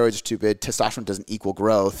stupid, steroids are stupid, testosterone doesn't equal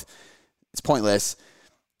growth. It's pointless.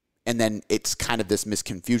 And then it's kind of this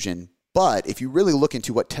misconfusion. But if you really look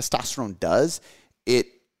into what testosterone does,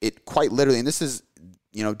 it quite literally, and this is,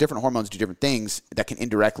 different hormones do different things that can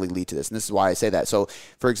indirectly lead to this. And this is why I say that. So,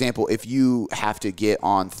 for example, if you have to get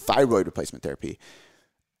on thyroid replacement therapy,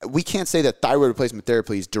 we can't say that thyroid replacement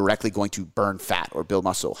therapy is directly going to burn fat or build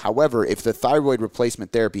muscle. However, if the thyroid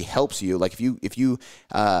replacement therapy helps you, like if you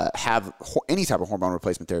have any type of hormone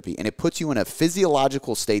replacement therapy, and it puts you in a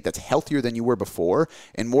physiological state that's healthier than you were before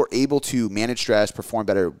and more able to manage stress, perform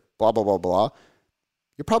better, blah, blah, blah, blah,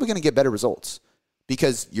 you're probably going to get better results.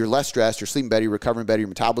 Because you're less stressed, you're sleeping better, you're recovering better, your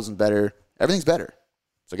metabolism's better, everything's better.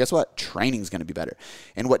 So guess what? Training's going to be better.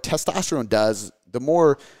 And what testosterone does, the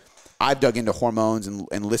more I've dug into hormones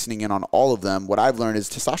and listening in on all of them, what I've learned is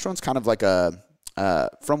testosterone's kind of like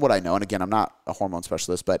from what I know, and again, I'm not a hormone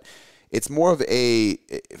specialist, but it's more of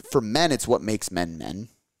for men, it's what makes men,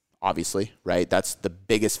 obviously, right? That's the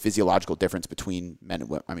biggest physiological difference between men and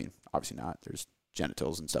women. I mean, obviously not. There's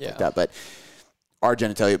genitals and stuff like that, but our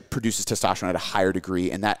genitalia produces testosterone at a higher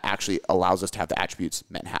degree, and that actually allows us to have the attributes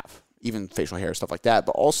men have, even facial hair, stuff like that.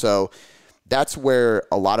 But also, that's where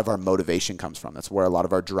a lot of our motivation comes from. That's where a lot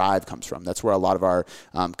of our drive comes from. That's where a lot of our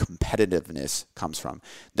competitiveness comes from.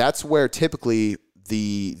 That's where typically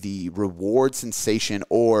the reward sensation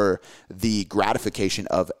or the gratification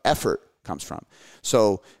of effort comes from.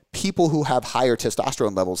 So people who have higher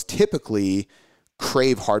testosterone levels typically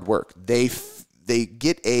crave hard work. They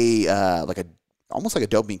get almost like a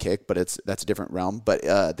dopamine kick, but that's a different realm.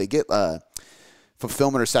 But they get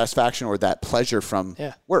fulfillment or satisfaction or that pleasure from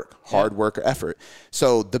work, hard work or effort.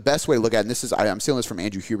 So the best way to look at it, and this is, I'm stealing this from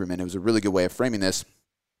Andrew Huberman. It was a really good way of framing this.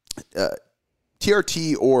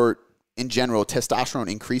 TRT, or in general,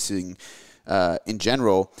 testosterone increasing in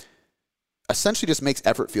general, essentially just makes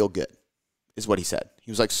effort feel good, is what he said.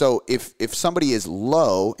 He was like, so if somebody is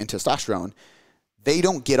low in testosterone, they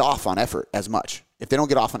don't get off on effort as much. If they don't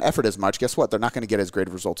get off on effort as much, guess what? They're not going to get as great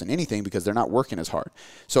of results in anything because they're not working as hard.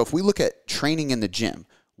 So if we look at training in the gym,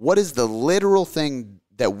 what is the literal thing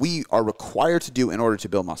that we are required to do in order to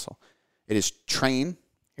build muscle? It is train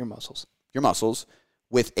your muscles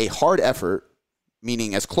with a hard effort,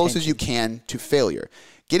 meaning as close as you can to failure.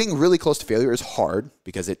 Getting really close to failure is hard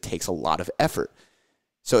because it takes a lot of effort.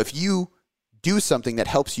 So if you do something that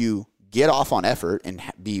helps you get off on effort and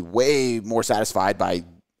be way more satisfied by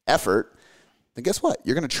effort, then guess what?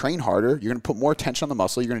 You're going to train harder. You're going to put more attention on the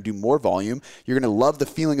muscle. You're going to do more volume. You're going to love the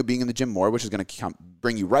feeling of being in the gym more, which is going to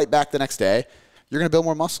bring you right back the next day. You're going to build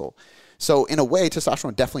more muscle. So in a way,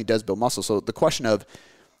 testosterone definitely does build muscle. So the question of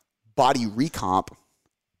body recomp,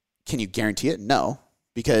 can you guarantee it? No,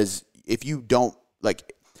 because if you bump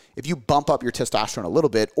up your testosterone a little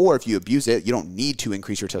bit, or if you abuse it, you don't need to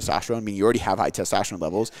increase your testosterone. I mean, you already have high testosterone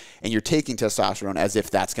levels, and you're taking testosterone as if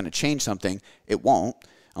that's going to change something. It won't,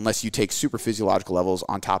 unless you take super physiological levels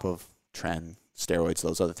on top of tren, steroids,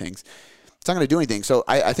 those other things. It's not going to do anything. So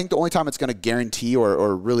I think the only time it's going to guarantee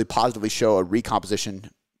or really positively show a recomposition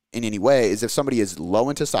in any way is if somebody is low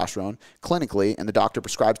in testosterone clinically, and the doctor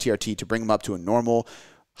prescribes TRT to bring them up to a normal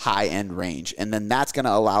high-end range. And then that's going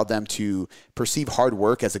to allow them to perceive hard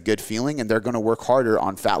work as a good feeling, and they're going to work harder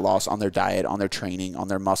on fat loss, on their diet, on their training, on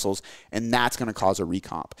their muscles, and that's going to cause a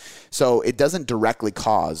recomp. So it doesn't directly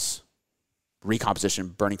cause recomposition,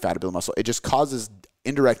 burning fat to build muscle. It just causes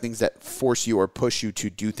indirect things that force you or push you to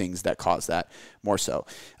do things that cause that more so.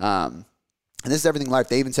 And this is Everything Life.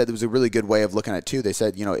 They even said there was a really good way of looking at it too. They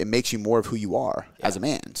said, it makes you more of who you are as a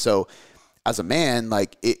man. So as a man,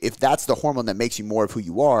 like if that's the hormone that makes you more of who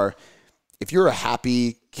you are, if you're a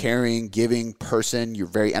happy, caring, giving person, you're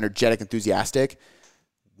very energetic, enthusiastic,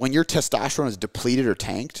 when your testosterone is depleted or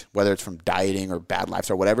tanked, whether it's from dieting or bad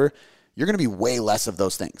lifestyle or whatever, you're going to be way less of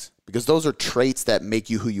those things because those are traits that make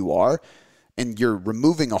you who you are, and you're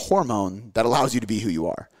removing a hormone that allows you to be who you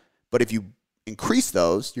are. But if you increase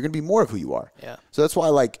those, you're going to be more of who you are. Yeah. So that's why,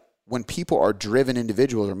 like, when people are driven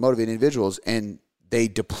individuals or motivated individuals and they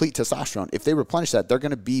deplete testosterone. If they replenish that, they're going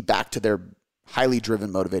to be back to their highly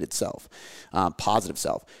driven, motivated self, positive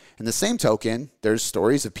self. In the same token, there's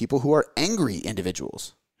stories of people who are angry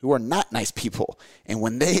individuals, who are not nice people. And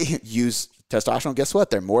when they use testosterone, guess what?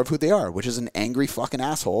 They're more of who they are, which is an angry fucking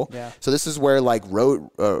asshole. Yeah. So this is where like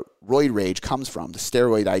roid rage comes from, the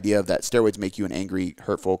steroid idea of that steroids make you an angry,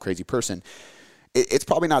 hurtful, crazy person. It's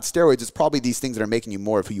probably not steroids. It's probably these things that are making you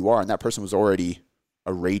more of who you are. And that person was already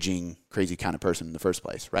a raging, crazy kind of person in the first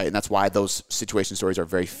place, right? And that's why those situation stories are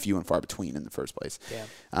very few and far between in the first place.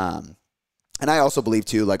 Yeah. And I also believe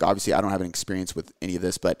too, like obviously I don't have an experience with any of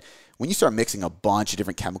this, but when you start mixing a bunch of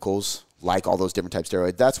different chemicals, like all those different types of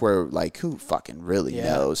steroids, that's where like who fucking really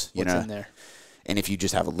knows, you what's know? in there. And if you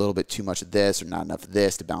just have a little bit too much of this or not enough of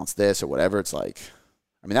this to balance this or whatever, it's like,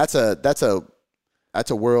 I mean, that's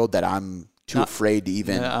a world that I'm too afraid to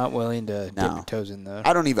even. Not willing to dip your toes in though.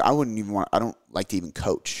 I don't like to even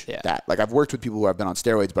coach that. Like I've worked with people who have been on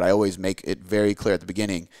steroids, but I always make it very clear at the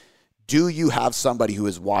beginning. Do you have somebody who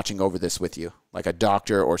is watching over this with you, like a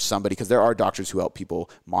doctor or somebody? Because there are doctors who help people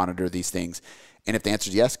monitor these things. And if the answer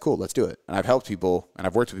is yes, cool, let's do it. And I've helped people and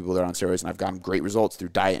I've worked with people that are on steroids and I've gotten great results through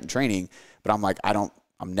diet and training. But I'm like, I'm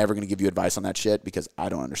never going to give you advice on that shit because I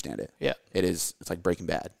don't understand it. Yeah. It's like Breaking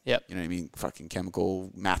Bad. Yep. You know what I mean? Fucking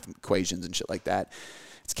chemical math equations and shit like that.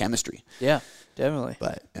 It's chemistry. Yeah, definitely.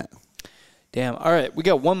 But yeah. Damn. All right. We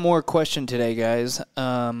got one more question today, guys.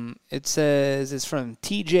 It says it's from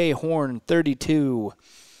TJ Horn 32.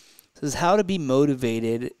 It says how to be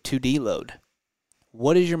motivated to deload.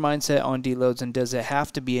 What is your mindset on deloads, and does it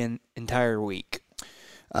have to be an entire week?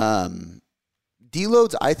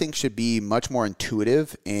 Deloads, I think, should be much more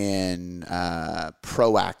intuitive and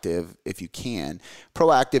proactive if you can.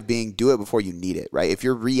 Proactive being do it before you need it, right? If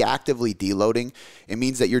you're reactively deloading, it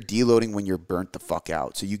means that you're deloading when you're burnt the fuck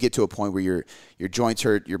out. So you get to a point where your joints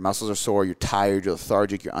hurt, your muscles are sore, you're tired, you're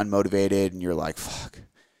lethargic, you're unmotivated, and you're like, fuck,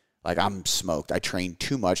 like I'm smoked. I trained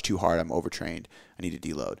too much, too hard. I'm overtrained. I need to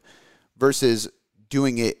deload. Versus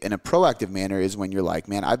doing it in a proactive manner is when you're like,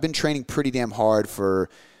 man, I've been training pretty damn hard for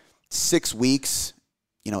 6 weeks.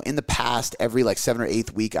 You know, in the past, every like 7th or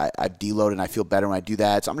 8th week, I've deloaded and I feel better when I do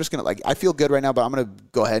that. So I'm just going to I feel good right now, but I'm going to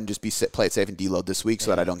go ahead and just play it safe and deload this week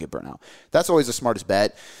so that I don't get burnt out. That's always the smartest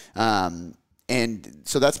bet. And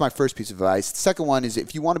so that's my first piece of advice. The second one is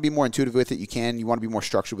if you want to be more intuitive with it, you can. You want to be more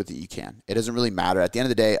structured with it, you can. It doesn't really matter. At the end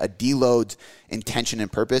of the day, a deload's intention and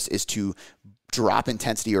purpose is to drop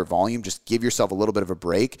intensity or volume, just give yourself a little bit of a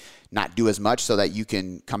break, not do as much so that you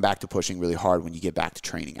can come back to pushing really hard when you get back to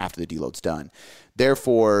training after the deload's done.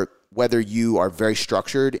 Therefore, whether you are very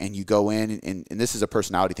structured and you go in and this is a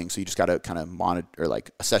personality thing, so you just got to kind of monitor or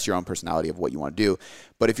like assess your own personality of what you want to do.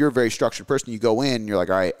 But if you're a very structured person, you go in and you're like,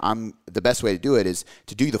 all right, the best way to do it is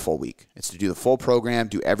to do the full week. It's to do the full program,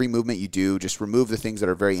 do every movement you do, just remove the things that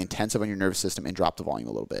are very intensive on your nervous system and drop the volume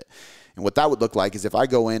a little bit. And what that would look like is if I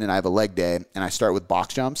go in and I have a leg day and I start with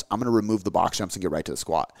box jumps, I'm going to remove the box jumps and get right to the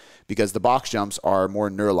squat because the box jumps are more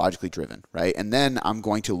neurologically driven, right? And then I'm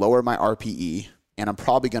going to lower my RPE and I'm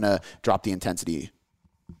probably going to drop the intensity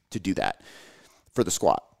to do that for the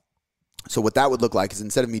squat. So what that would look like is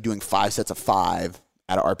instead of me doing 5 sets of 5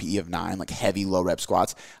 at an RPE of 9, like heavy low rep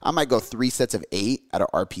squats, I might go 3 sets of 8 at an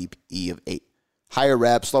RPE of 8. Higher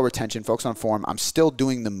reps, lower tension, focus on form. I'm still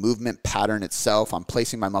doing the movement pattern itself. I'm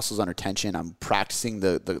placing my muscles under tension. I'm practicing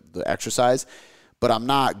the exercise, but I'm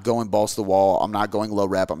not going balls to the wall. I'm not going low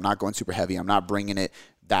rep. I'm not going super heavy. I'm not bringing it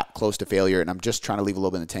that close to failure, and I'm just trying to leave a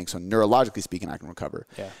little bit in the tank. So neurologically speaking, I can recover.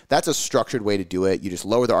 Yeah. That's a structured way to do it. You just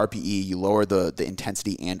lower the RPE, you lower the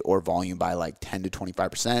intensity and or volume by like 10 to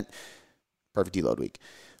 25%. Perfect deload week.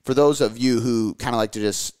 For those of you who kind of like to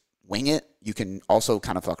just wing it, you can also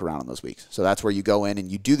kind of fuck around on those weeks. So that's where you go in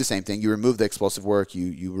and you do the same thing. You remove the explosive work,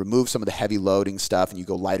 you remove some of the heavy loading stuff, and you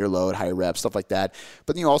go lighter load, higher reps, stuff like that.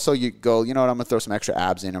 But then you go, you know what, I'm going to throw some extra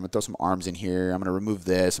abs in. I'm going to throw some arms in here. I'm going to remove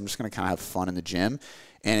this. I'm just going to kind of have fun in the gym.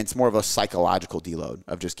 And it's more of a psychological deload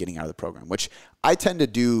of just getting out of the program, which I tend to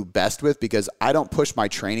do best with because I don't push my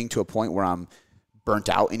training to a point where I'm burnt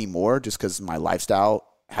out anymore just because my lifestyle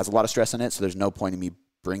has a lot of stress in it. So there's no point in me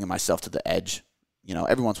bringing myself to the edge. You know,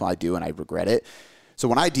 every once in a while I do and I regret it. So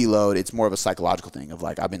when I deload, it's more of a psychological thing of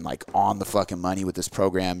like, I've been like on the fucking money with this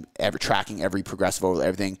program, tracking every progressive over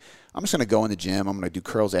everything. I'm just going to go in the gym. I'm going to do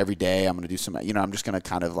curls every day. I'm going to do some, I'm just going to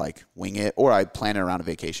kind of like wing it, or I plan it around a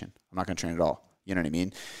vacation. I'm not going to train at all. You know what I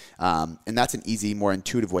mean? And that's an easy, more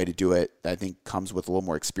intuitive way to do it that I think comes with a little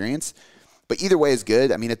more experience. But either way is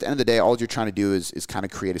good. I mean, at the end of the day, all you're trying to do is kind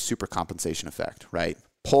of create a super compensation effect, right?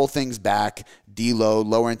 Pull things back, deload,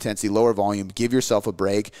 lower intensity, lower volume, give yourself a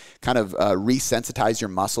break, kind of resensitize your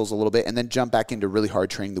muscles a little bit, and then jump back into really hard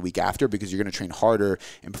training the week after, because you're going to train harder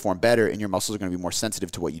and perform better, and your muscles are going to be more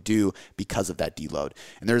sensitive to what you do because of that deload.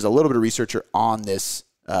 And there's a little bit of research on this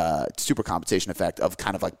super compensation effect of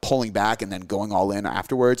kind of like pulling back and then going all in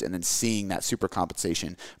afterwards, and then seeing that super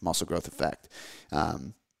compensation muscle growth effect. But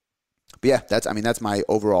yeah, that's my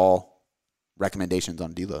overall recommendations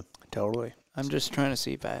on deload. Totally. I'm just trying to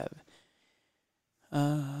see if I have.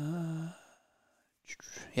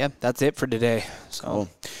 Yeah, that's it for today. So, cool.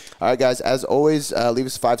 All right, guys. As always, leave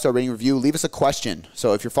us a 5-star rating review. Leave us a question.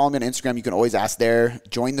 So if you're following me on Instagram, you can always ask there.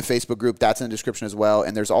 Join the Facebook group. That's in the description as well.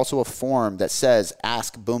 And there's also a form that says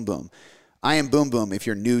Ask Boom Boom. I am Boom Boom if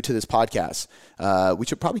you're new to this podcast. We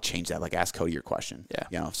should probably change that, like ask Cody your question.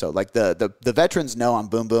 Yeah. So like the veterans know I'm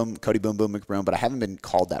Boom Boom, Cody Boom Boom McBroom, but I haven't been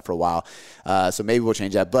called that for a while. So maybe we'll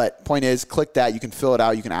change that. But point is, click that. You can fill it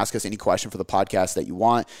out. You can ask us any question for the podcast that you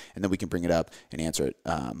want, and then we can bring it up and answer it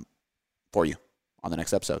for you on the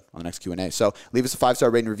next episode, on the next Q&A. So leave us a 5-star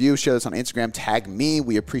rating review. Share this on Instagram. Tag me.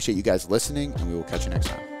 We appreciate you guys listening, and we will catch you next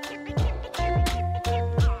time.